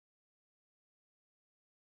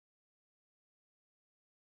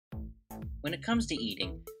When it comes to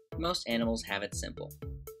eating, most animals have it simple.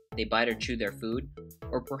 They bite or chew their food,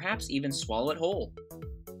 or perhaps even swallow it whole.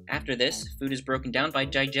 After this, food is broken down by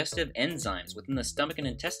digestive enzymes within the stomach and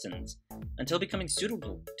intestines until becoming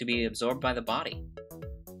suitable to be absorbed by the body.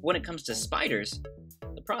 When it comes to spiders,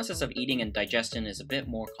 the process of eating and digestion is a bit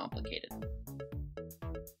more complicated.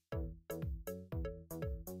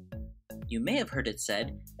 You may have heard it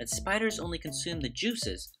said that spiders only consume the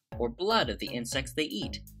juices or blood of the insects they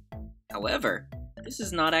eat. However, this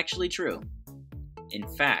is not actually true. In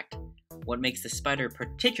fact, what makes the spider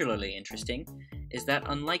particularly interesting is that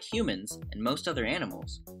unlike humans and most other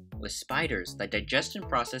animals, with spiders, the digestion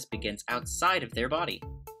process begins outside of their body.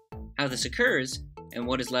 How this occurs, and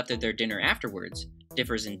what is left of their dinner afterwards,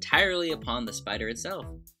 differs entirely upon the spider itself.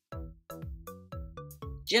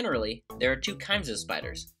 Generally, there are two kinds of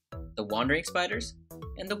spiders, the wandering spiders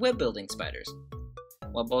and the web-building spiders.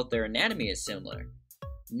 While both their anatomy is similar,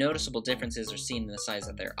 noticeable differences are seen in the size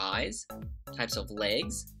of their eyes, types of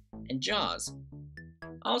legs, and jaws.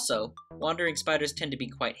 Also, wandering spiders tend to be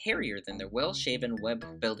quite hairier than their well-shaven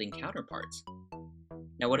web-building counterparts.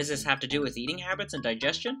 Now, what does this have to do with eating habits and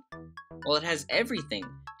digestion? Well, it has everything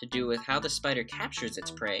to do with how the spider captures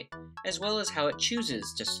its prey, as well as how it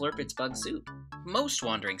chooses to slurp its bug soup. Most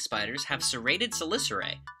wandering spiders have serrated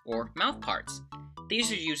chelicerae, or mouth parts.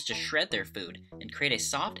 These are used to shred their food and create a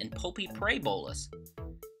soft and pulpy prey bolus.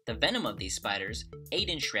 The venom of these spiders aid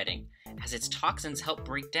in shredding, as its toxins help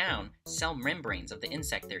break down cell membranes of the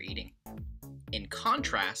insect they're eating. In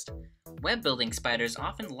contrast, web-building spiders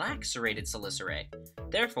often lack serrated chelicerae,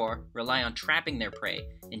 therefore rely on trapping their prey,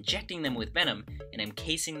 injecting them with venom, and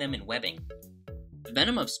encasing them in webbing. The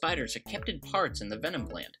venom of spiders are kept in parts in the venom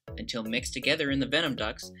gland until mixed together in the venom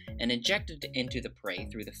ducts and injected into the prey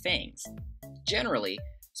through the fangs. Generally,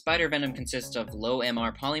 spider venom consists of low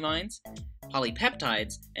MR polyamines,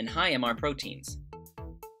 polypeptides, and high MR proteins.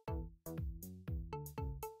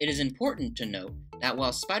 It is important to note that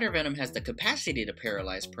while spider venom has the capacity to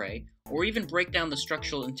paralyze prey, or even break down the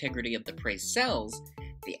structural integrity of the prey's cells,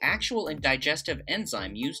 the actual and digestive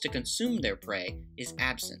enzyme used to consume their prey is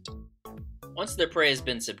absent. Once their prey has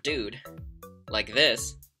been subdued, like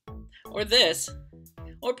this,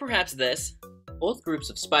 or perhaps this, both groups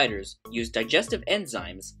of spiders use digestive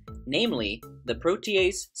enzymes, namely the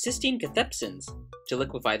protease cysteine cathepsins, to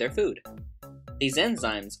liquefy their food. These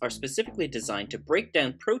enzymes are specifically designed to break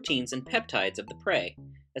down proteins and peptides of the prey,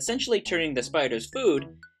 essentially turning the spider's food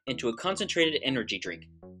into a concentrated energy drink.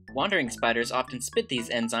 Wandering spiders often spit these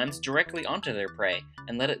enzymes directly onto their prey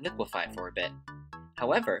and let it liquefy for a bit.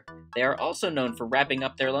 However, they are also known for wrapping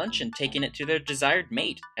up their lunch and taking it to their desired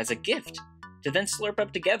mate as a gift, to then slurp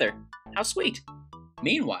up together. How sweet!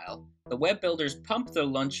 Meanwhile, the web builders pump their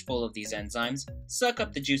lunch full of these enzymes, suck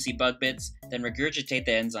up the juicy bug bits, then regurgitate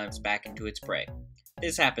the enzymes back into its prey.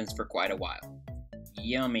 This happens for quite a while.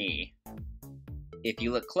 Yummy! If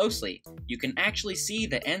you look closely, you can actually see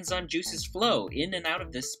the enzyme juices flow in and out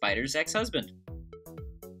of this spider's ex-husband.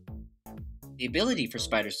 The ability for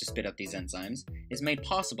spiders to spit up these enzymes is made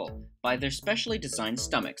possible by their specially designed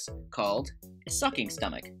stomachs, called a sucking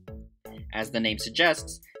stomach. As the name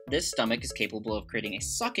suggests, this stomach is capable of creating a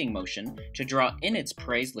sucking motion to draw in its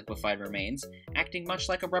prey's liquefied remains, acting much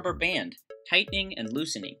like a rubber band, tightening and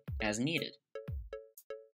loosening as needed.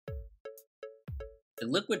 The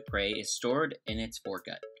liquid prey is stored in its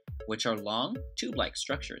foregut, which are long, tube-like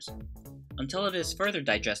structures, until it is further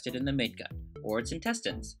digested in the midgut, or its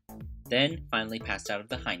intestines, then finally passed out of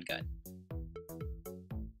the hindgut.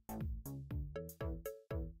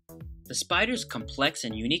 The spider's complex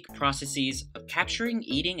and unique processes of capturing,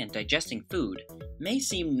 eating, and digesting food may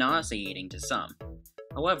seem nauseating to some.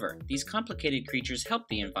 However, these complicated creatures help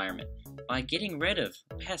the environment by getting rid of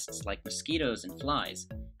pests like mosquitoes and flies,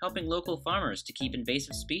 helping local farmers to keep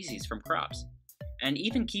invasive species from crops, and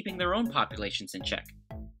even keeping their own populations in check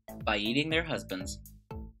by eating their husbands.